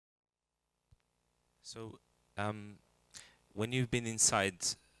So, when you've been inside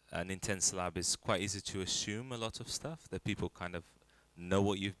an intense lab, it's quite easy to assume a lot of stuff that people kind of know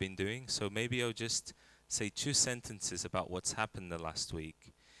what you've been doing. So maybe I'll just say two sentences about what's happened the last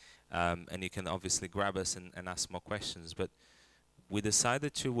week. And you can obviously grab us and ask more questions. But we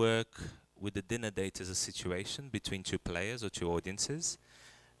decided to work with the dinner date as a situation between two players or two audiences.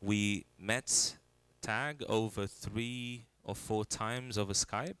 We met Tag over 3 or 4 times over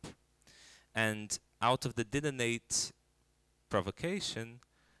Skype. And out of the dinner date provocation,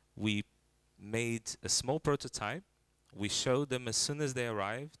 we made a small prototype. We showed them as soon as they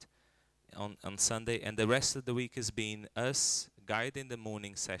arrived on Sunday, and the rest of the week has been us guiding the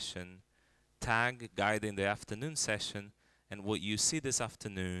morning session, Tag guiding the afternoon session, and what you see this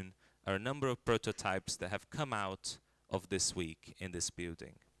afternoon are a number of prototypes that have come out of this week in this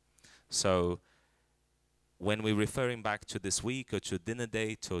building. So when we're referring back to this week or to dinner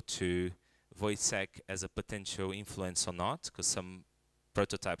date or to Wojciech as a potential influence or not, because some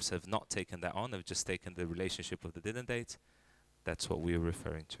prototypes have not taken that on, have just taken the relationship of the dinner date, that's what we're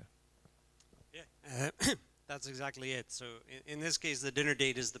referring to. Yeah, that's exactly it. So in this case, the dinner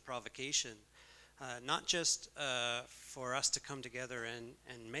date is the provocation, not just for us to come together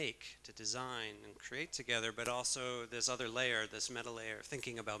and make, to design and create together, but also this other layer, this meta layer,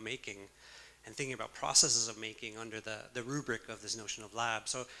 thinking about making and thinking about processes of making under the rubric of this notion of lab.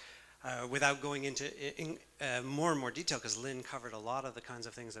 So without going into more and more detail, because Lynn covered a lot of the kinds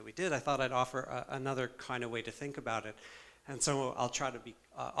of things that we did, I thought I'd offer another kind of way to think about it. And so I'll try to be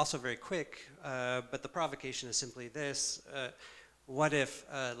also very quick, but the provocation is simply this. What if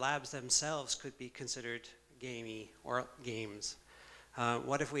labs themselves could be considered gamey or games?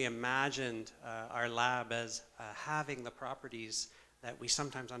 What if we imagined our lab as having the properties that we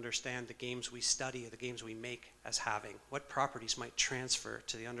sometimes understand the games we study or the games we make as having? What properties might transfer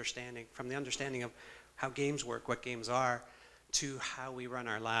to the understanding, from the understanding of how games work, what games are, to how we run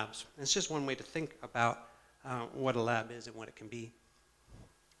our labs? And it's just one way to think about what a lab is and what it can be.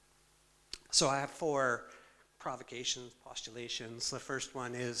 So I have 4 provocations, postulations. The first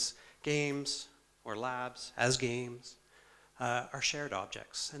one is games or labs as games are shared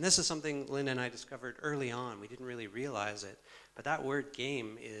objects. And this is something Lynn and I discovered early on. We didn't really realize it, but that word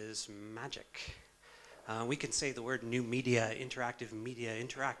game is magic. We can say the word new media, interactive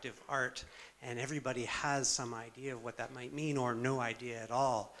art, and everybody has some idea of what that might mean or no idea at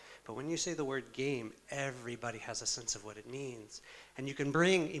all. But when you say the word game, everybody has a sense of what it means. And you can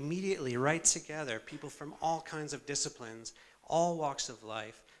bring immediately right together people from all kinds of disciplines, all walks of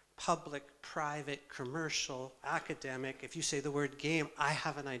life, public, private, commercial, academic. If you say the word game, I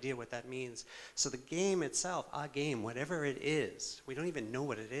have an idea what that means. So the game itself, a game, whatever it is, we don't even know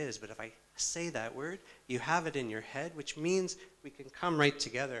what it is, but if I say that word, you have it in your head, which means we can come right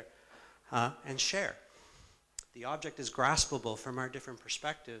together and share. The object is graspable from our different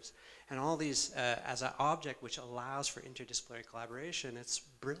perspectives. And all these, as an object which allows for interdisciplinary collaboration, it's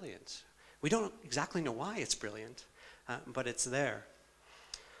brilliant. We don't exactly know why it's brilliant, but it's there.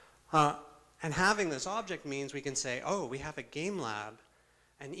 And having this object means we can say, oh, we have a game lab.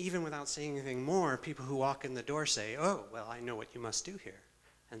 And even without saying anything more, people who walk in the door say, oh, well, I know what you must do here.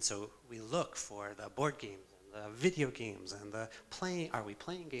 And so we look for the board games, the video games, and the playing. Are we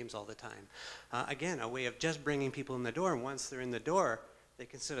playing games all the time? Again, a way of just bringing people in the door, and once they're in the door, they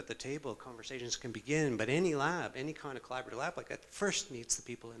can sit at the table, conversations can begin, but any lab, any kind of collaborative lab like that, first needs the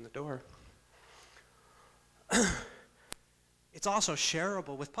people in the door. It's also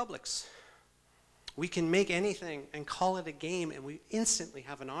shareable with publics. We can make anything and call it a game, and we instantly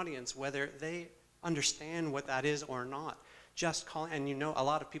have an audience, whether they understand what that is or not. Just call, and you know, a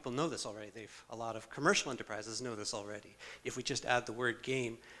lot of people know this already. A lot of commercial enterprises know this already. If we just add the word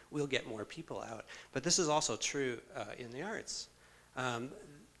game, we'll get more people out. But this is also true in the arts.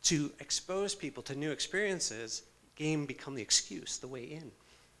 To expose people to new experiences, game become the excuse, the way in.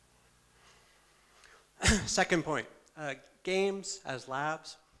 Second point, games as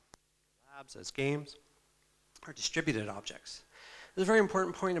labs, labs as games, are distributed objects. There's a very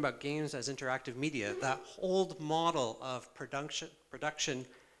important point about games as interactive media. That old model of production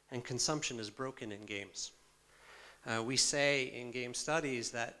and consumption is broken in games. We say in game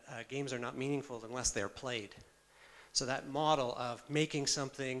studies that games are not meaningful unless they're played. So that model of making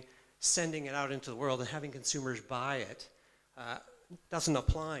something, sending it out into the world and having consumers buy it doesn't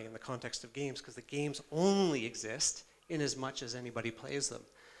apply in the context of games, because the games only exist in as much as anybody plays them.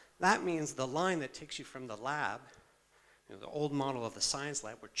 That means the line that takes you from the lab, the old model of the science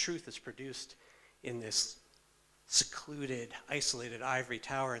lab where truth is produced in this secluded, isolated ivory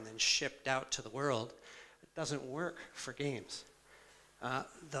tower and then shipped out to the world, it doesn't work for games.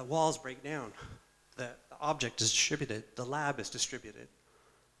 The walls break down. the object is distributed, the lab is distributed.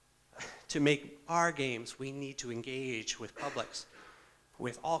 To make our games, we need to engage with publics,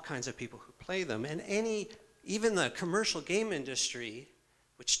 with all kinds of people who play them. And even the commercial game industry,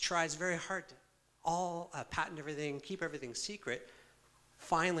 which tries very hard to patent everything, keep everything secret,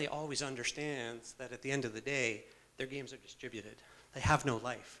 finally always understands that at the end of the day, their games are distributed. They have no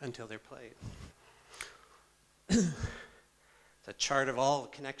life until they're played. It's a chart of all the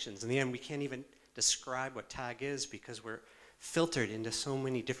connections. In the end, we can't even describe what TAG is because we're filtered into so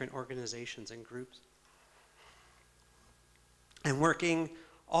many different organizations and groups. And working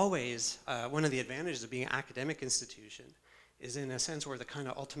always, one of the advantages of being an academic institution is in a sense we're the kind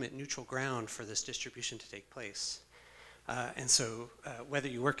of ultimate neutral ground for this distribution to take place. And so whether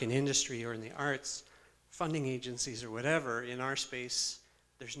you work in industry or in the arts, funding agencies or whatever, in our space,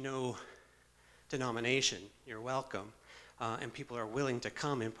 there's no denomination. You're welcome. And people are willing to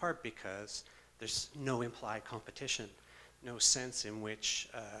come in part because there's no implied competition, no sense in which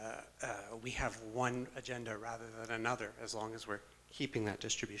we have one agenda rather than another, as long as we're keeping that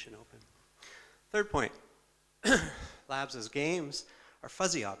distribution open. Third point, labs as games are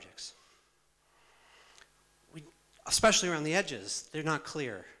fuzzy objects. Especially around the edges, they're not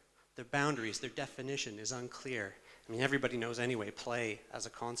clear. Their boundaries, their definition is unclear. I mean, everybody knows anyway, play as a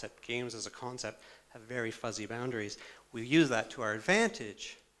concept, games as a concept have very fuzzy boundaries. We use that to our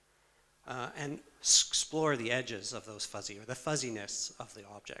advantage and explore the edges of those fuzzy, or the fuzziness of the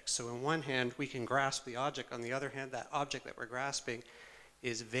object. So on one hand, we can grasp the object. On the other hand, that object that we're grasping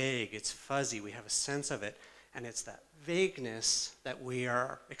is vague, it's fuzzy, we have a sense of it, and it's that vagueness that we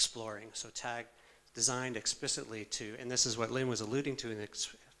are exploring. So TAG designed explicitly to, and this is what Lynn was alluding to, in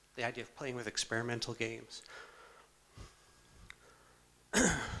the idea of playing with experimental games.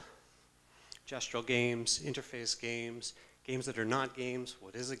 Gestural games, interface games, games that are not games,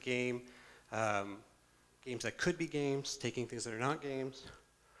 what is a game, games that could be games, taking things that are not games.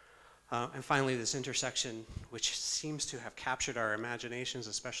 And finally, this intersection, which seems to have captured our imaginations,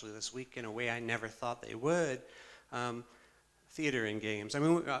 especially this week, in a way I never thought they would, theater and games. I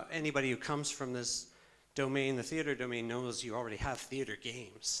mean, anybody who comes from this domain, the theater domain, knows you already have theater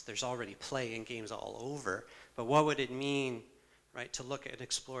games. There's already play and games all over. But what would it mean, right, to look at and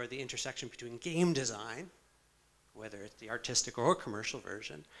explore the intersection between game design, whether it's the artistic or commercial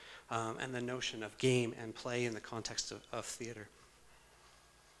version, and the notion of game and play in the context of theater.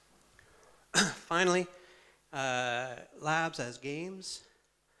 Finally, labs as games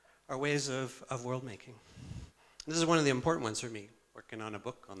are ways of world making. This is one of the important ones for me, working on a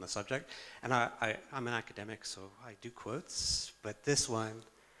book on the subject. And I'm an academic, so I do quotes, but this one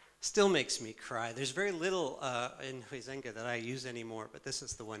still makes me cry. There's very little in Huizenga that I use anymore, but this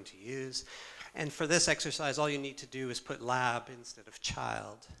is the one to use. And for this exercise, all you need to do is put lab instead of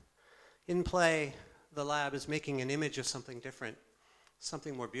child. In play, the lab is making an image of something different,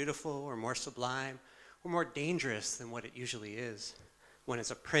 something more beautiful or more sublime or more dangerous than what it usually is. When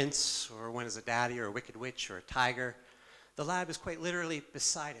it's a prince or when it's a daddy or a wicked witch or a tiger, the lab is quite literally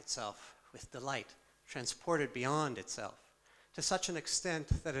beside itself with delight, transported beyond itself, to such an extent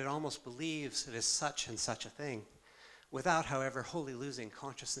that it almost believes it is such and such a thing, without, however, wholly losing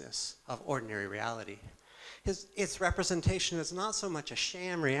consciousness of ordinary reality. Its representation is not so much a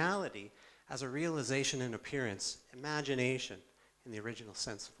sham reality as a realization and appearance, imagination in the original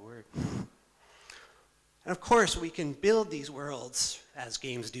sense of the word. And of course, we can build these worlds, as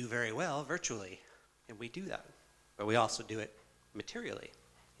games do very well, virtually, and we do that. But we also do it materially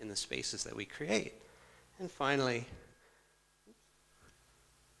in the spaces that we create. And finally,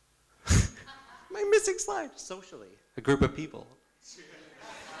 my missing slide, socially, a group of people